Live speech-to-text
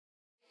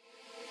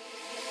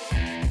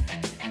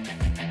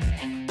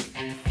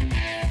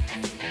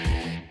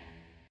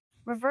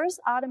Reverse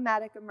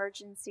automatic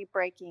emergency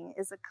braking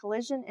is a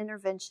collision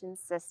intervention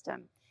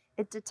system.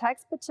 It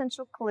detects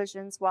potential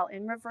collisions while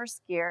in reverse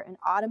gear and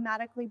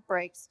automatically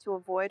brakes to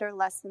avoid or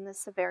lessen the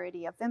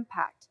severity of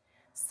impact.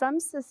 Some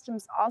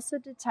systems also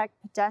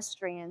detect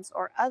pedestrians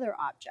or other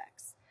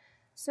objects.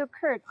 So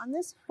Kurt, on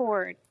this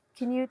Ford,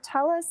 can you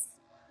tell us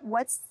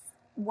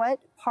what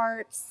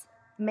parts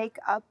make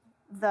up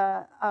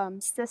the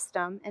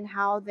system and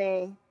how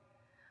they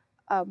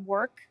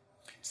work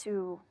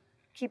to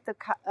keep the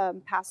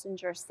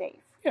passenger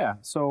safe? Yeah,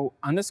 so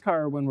on this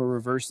car, when we're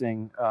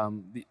reversing,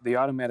 the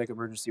automatic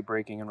emergency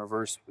braking in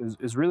reverse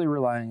is really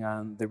relying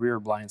on the rear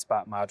blind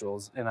spot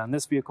modules. And on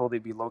this vehicle,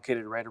 they'd be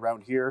located right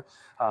around here,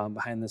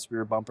 behind this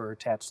rear bumper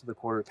attached to the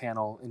quarter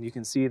panel. And you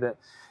can see that,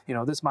 you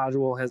know, this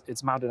module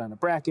it's mounted on a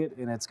bracket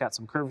and it's got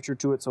some curvature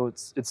to it. So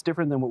it's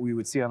different than what we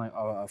would see on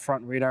a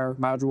front radar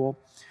module.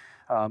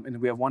 And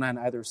we have one on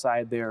either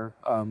side there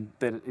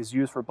that is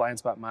used for blind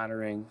spot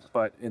monitoring,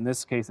 but in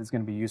this case, it's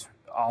going to be used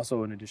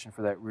also in addition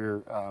for that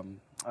rear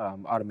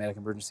automatic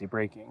emergency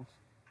braking.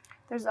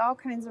 There's all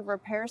kinds of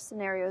repair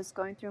scenarios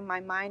going through my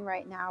mind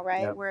right now,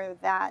 right? Yep. Where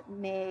that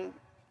may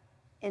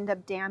end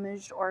up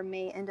damaged or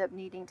may end up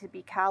needing to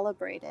be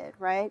calibrated,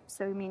 right?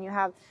 So, I mean, you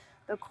have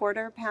the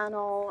quarter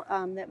panel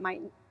that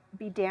might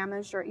be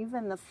damaged, or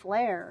even the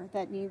flare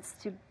that needs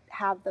to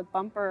have the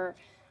bumper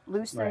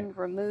loosened,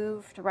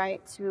 removed,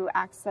 right, to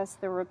access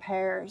the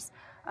repairs.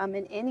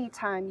 And any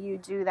time you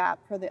do that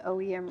per the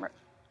OEM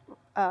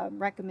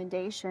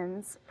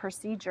recommendations,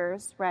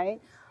 procedures, right,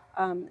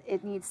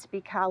 it needs to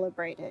be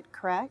calibrated,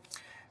 correct?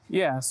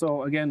 Yeah,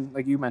 so again,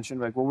 like you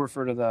mentioned, like we'll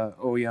refer to the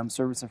OEM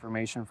service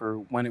information for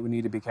when it would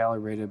need to be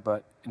calibrated,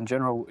 but in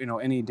general, you know,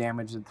 any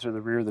damage to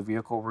the rear of the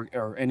vehicle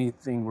or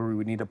anything where we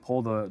would need to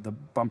pull the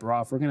bumper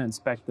off, we're going to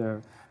inspect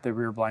the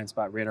rear blind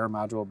spot radar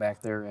module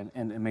back there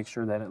and make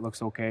sure that it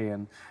looks okay,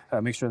 and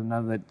make sure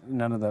that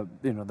none of the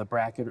you know, the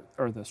bracket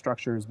or the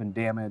structure has been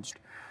damaged.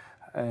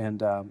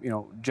 And, you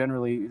know,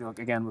 generally, you know,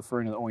 again,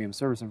 referring to the OEM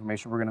service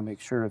information, we're going to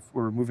make sure if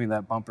we're removing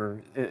that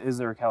bumper, is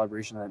there a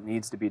calibration that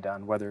needs to be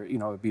done, whether, you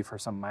know, it be for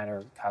some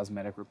minor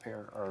cosmetic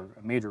repair or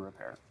a major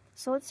repair.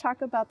 So let's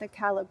talk about the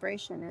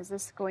calibration. Is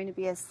this going to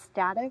be a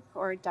static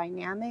or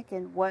dynamic,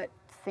 and what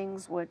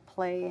things would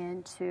play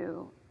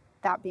into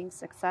that being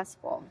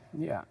successful?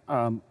 Yeah,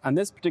 on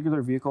this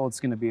particular vehicle, it's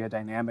going to be a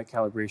dynamic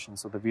calibration.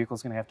 So the vehicle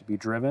is going to have to be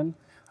driven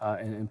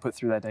and put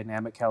through that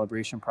dynamic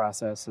calibration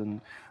process.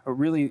 And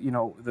really, you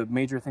know, the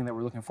major thing that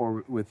we're looking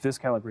for with this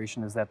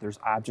calibration is that there's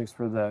objects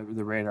for the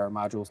radar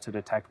modules to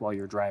detect while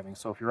you're driving.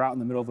 So if you're out in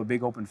the middle of a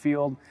big open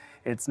field,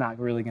 it's not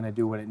really going to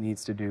do what it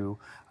needs to do.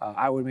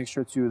 I would make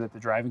sure too that the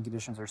driving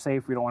conditions are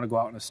safe. We don't want to go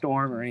out in a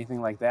storm or anything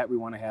like that. We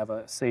want to have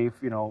a safe,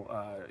 you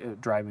know,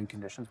 driving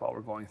conditions while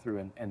we're going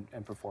through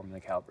and performing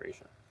the calibration.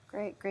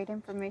 Great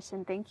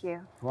information. Thank you.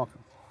 You're welcome.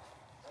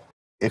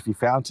 If you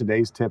found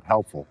today's tip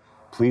helpful,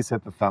 please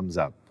hit the thumbs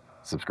up,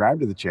 subscribe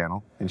to the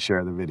channel, and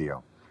share the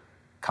video.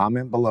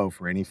 Comment below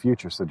for any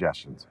future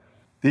suggestions.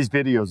 These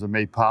videos are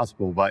made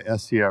possible by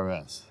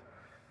SCRS.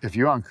 If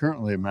you aren't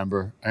currently a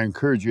member, I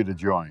encourage you to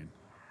join.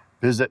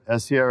 Visit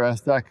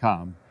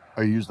scrs.com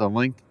or use the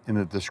link in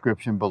the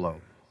description below.